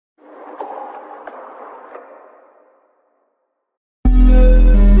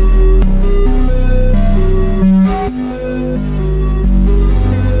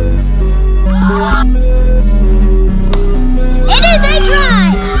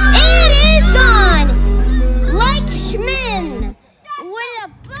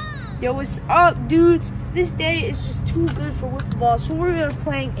what's up, dudes? This day is just too good for wiffle ball, so we're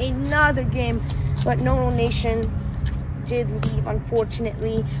playing another game. But No Nation did leave,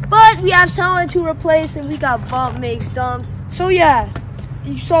 unfortunately. But we have someone to replace, and we got Bump makes dumps. So yeah,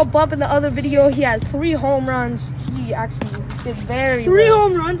 you saw Bump in the other video. He had 3 home runs. He actually did very well. 3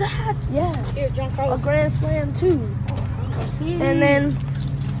 home runs I had? Yeah. Here, John Carlos. A grand slam too. And then,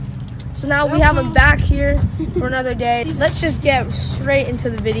 so now we have him back here for another day. Let's just get straight into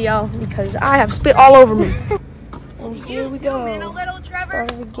the video because I have spit all over me. And here we go.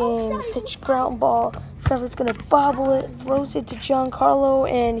 Start of the game. Pitch ground ball. Trevor's gonna bobble it, throws it to Giancarlo,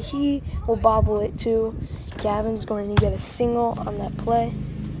 and he will bobble it too. Gavin's going to get a single on that play.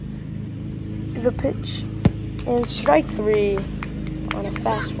 The pitch. And strike 3 on a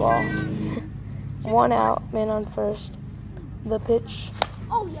fastball. 1 out, man on first. The pitch.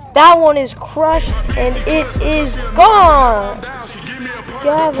 That one is crushed, and it is gone!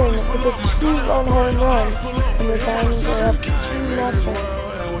 Gavin with a 2-run home run, and the Diamonds are up 2-0.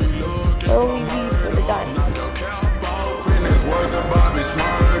 Early lead for the Diamonds.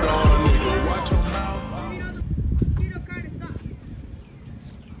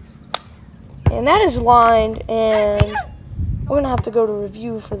 And that is lined, and we're going to have to go to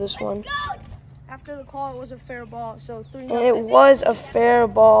review for this one. After the call, it was a fair ball, so 3-0. And it was a fair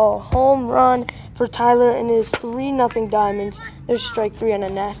ball. Home run for Tyler and his 3-0 Diamonds. There's strike 3 on a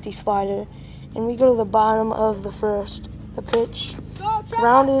nasty slider. And we go to the bottom of the first. The pitch.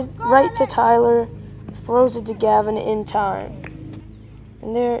 Grounded right to Tyler. Throws it to Gavin in time.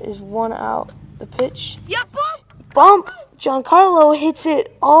 And there is 1 out. The pitch. Bump! Giancarlo hits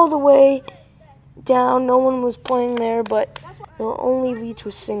it all the way down. No one was playing there, but it will only lead to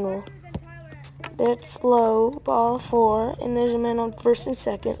a single. That's low, ball 4, and there's a man on first and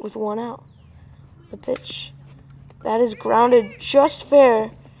second with 1 out. The pitch. That is grounded just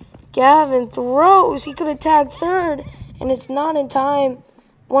fair. Gavin throws. He could have tagged third, and it's not in time.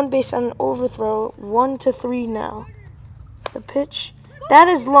 1 base on an overthrow. 1-3 now. The pitch. That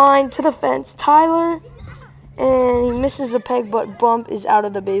is lined to the fence. Tyler, and he misses the peg, but Bump is out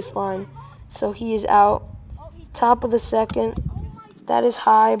of the baseline. So he is out. Top of the second. That is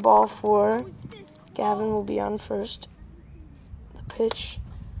high, ball 4. Gavin will be on first. The pitch.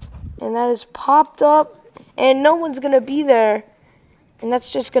 And that is popped up. And no one's going to be there. And that's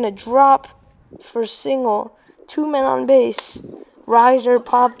just going to drop for a single. 2 men on base. Riser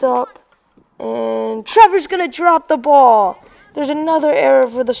popped up. And Trevor's going to drop the ball. There's another error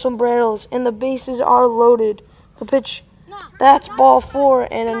for the Sombreros. And the bases are loaded. The pitch. That's ball 4.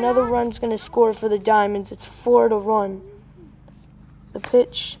 And another run's going to score for the Diamonds. It's 4-1. The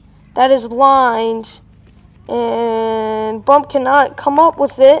pitch. That is lined, and Bump cannot come up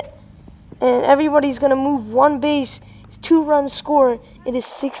with it, and everybody's going to move 1 base. 2-run score. It is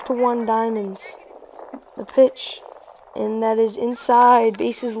 6-1 Diamonds. The pitch, and that is inside.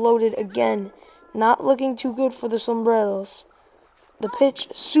 Bases loaded again. Not looking too good for the Sombreros. The pitch,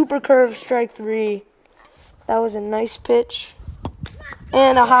 super curve, strike 3. That was a nice pitch.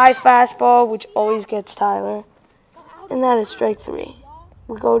 And a high fastball, which always gets Tyler. And that is strike 3.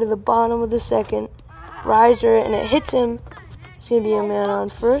 We go to the bottom of the second. Riser, and it hits him. It's going to be a man on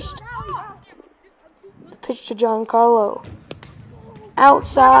first. The pitch to Giancarlo.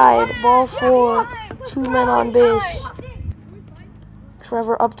 Outside, ball 4. 2 men on base.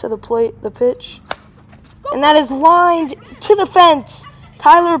 Trevor up to the plate. The pitch. And that is lined to the fence.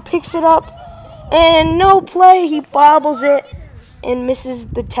 Tyler picks it up. And no play. He bobbles it and misses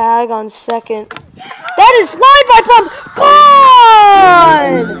the tag on second. That is lined by Bump.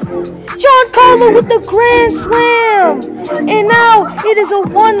 Gone! Giancarlo with the grand slam. And now it is a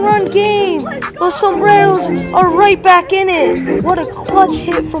 1-run game. The Sombreros are right back in it. What a clutch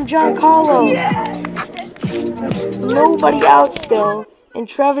hit from Giancarlo. Nobody out still. And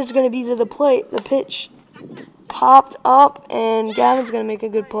Trevor's going to be to the plate. The pitch popped up, and Gavin's going to make a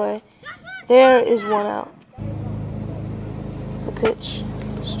good play. There is 1 out. The pitch.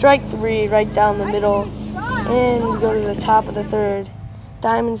 Strike 3 right down the middle. And we go to the top of the third.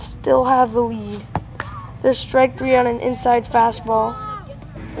 Diamonds still have the lead. There's strike 3 on an inside fastball.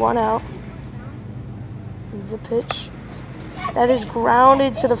 1 out. The pitch. That is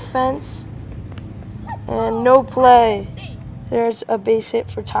grounded to the fence. And no play. There's a base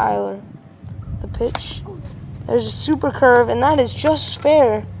hit for Tyler. The pitch. There's a super curve, and that is just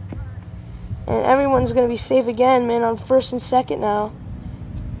fair. And everyone's going to be safe again, man, on first and second now.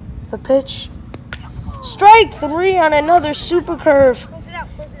 The pitch. Strike 3 on another super curve.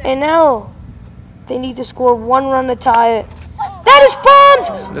 And now they need to score 1 run to tie it. That is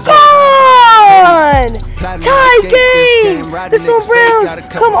bombed! 1. Tie game! The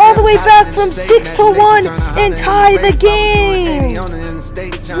Sombreros come all the way back from 6-1 and tie the game!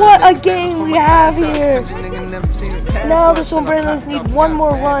 What a game we have here! Now the Sombreros need one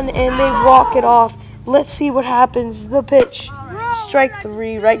more run and they walk it off. Let's see what happens. The pitch. Strike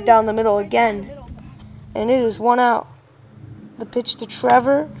 3 right down the middle again. And it is 1 out. The pitch to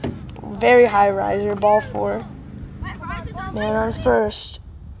Trevor. Very high riser. Ball 4. Man on first.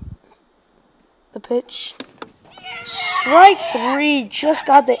 The pitch. Strike 3. Just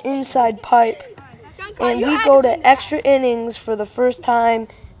got the inside pipe. And we go to extra innings for the first time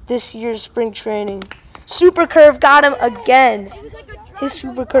this year's spring training. Super curve got him again. His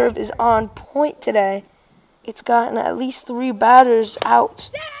super curve is on point today. It's gotten at least 3 batters out.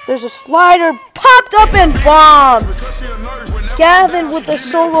 There's a slider popped up and bombed. Gavin with a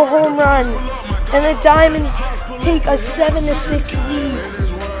solo home run. And the Diamonds take a 7-6 lead.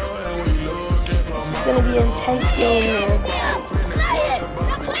 It's going to be an intense game here.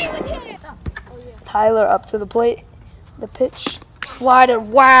 Tyler up to the plate. The pitch. Slider.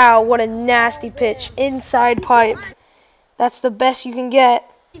 Wow, what a nasty pitch. Inside pipe. That's the best you can get.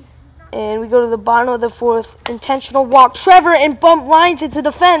 And we go to the bottom of the 4th. Intentional walk. Trevor and bump lines into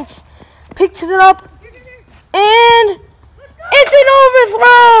the fence. Picks it up. And it's an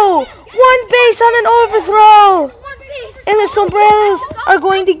overthrow. 1 base on an overthrow. And the Sombreros are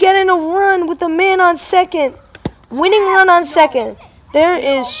going to get in a run with a man on second. Winning run on second. There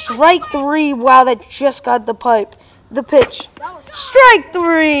is strike 3. Wow, that just got the pipe. The pitch. Strike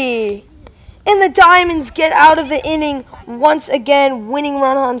 3. And the Diamonds get out of the inning once again. Winning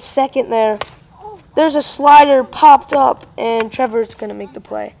run on second there. There's a slider popped up. And Trevor's going to make the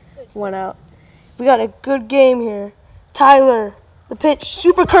play. 1 out. We got a good game here. Tyler. The pitch.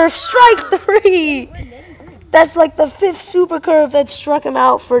 Super curve. Strike 3. That's like the 5th super curve that struck him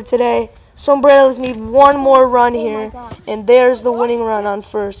out for today. Sombreros need 1 more run here. And there's the winning run on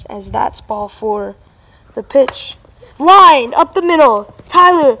first as that's ball 4. The pitch. Line up the middle.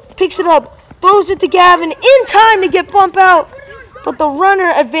 Tyler picks it up. Throws it to Gavin in time to get bump out. But the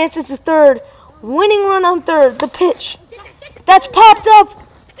runner advances to third. Winning run on third. The pitch. That's popped up.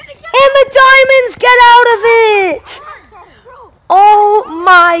 And the Diamonds get out of it. Oh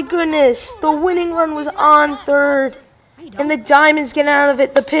my goodness. The winning run was on third. And the Diamonds get out of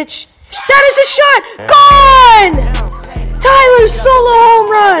it. The pitch. That is a shot. Gone! Tyler's solo home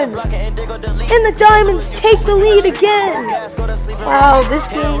run. And the Diamonds take the lead again. Wow, this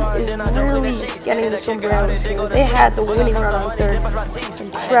game is really getting the Sombreros here. They had the winning run on third.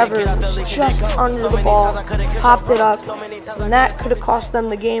 And Trevor was just under the ball. Popped it up. And that could have cost them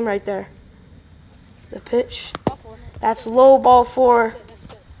the game right there. The pitch. That's low, ball 4.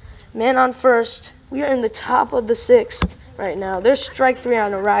 Man on first. We are in the top of the 6th right now. There's strike 3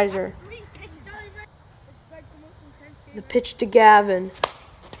 on a riser. The pitch to Gavin.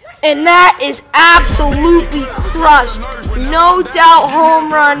 And that is absolutely crushed. No doubt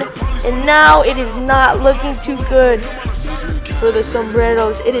home run. And now it is not looking too good for the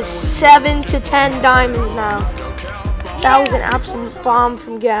Sombreros. It is 7-10 Diamonds now. That was an absolute bomb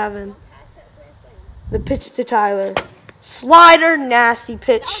from Gavin. The pitch to Tyler. Slider, nasty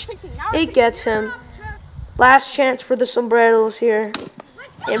pitch. It gets him. Last chance for the Sombreros here.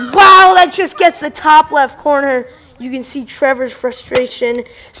 And wow, that just gets the top left corner. You can see Trevor's frustration.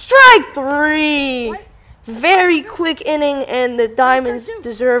 Strike 3. Very quick inning, and the Diamonds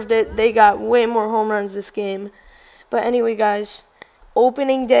deserved it. They got way more home runs this game. But anyway, guys,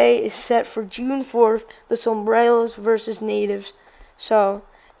 opening day is set for June 4th, the Sombreros versus Natives. So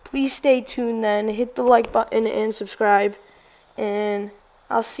please stay tuned then. Hit the like button and subscribe. And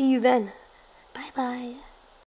I'll see you then. Bye-bye.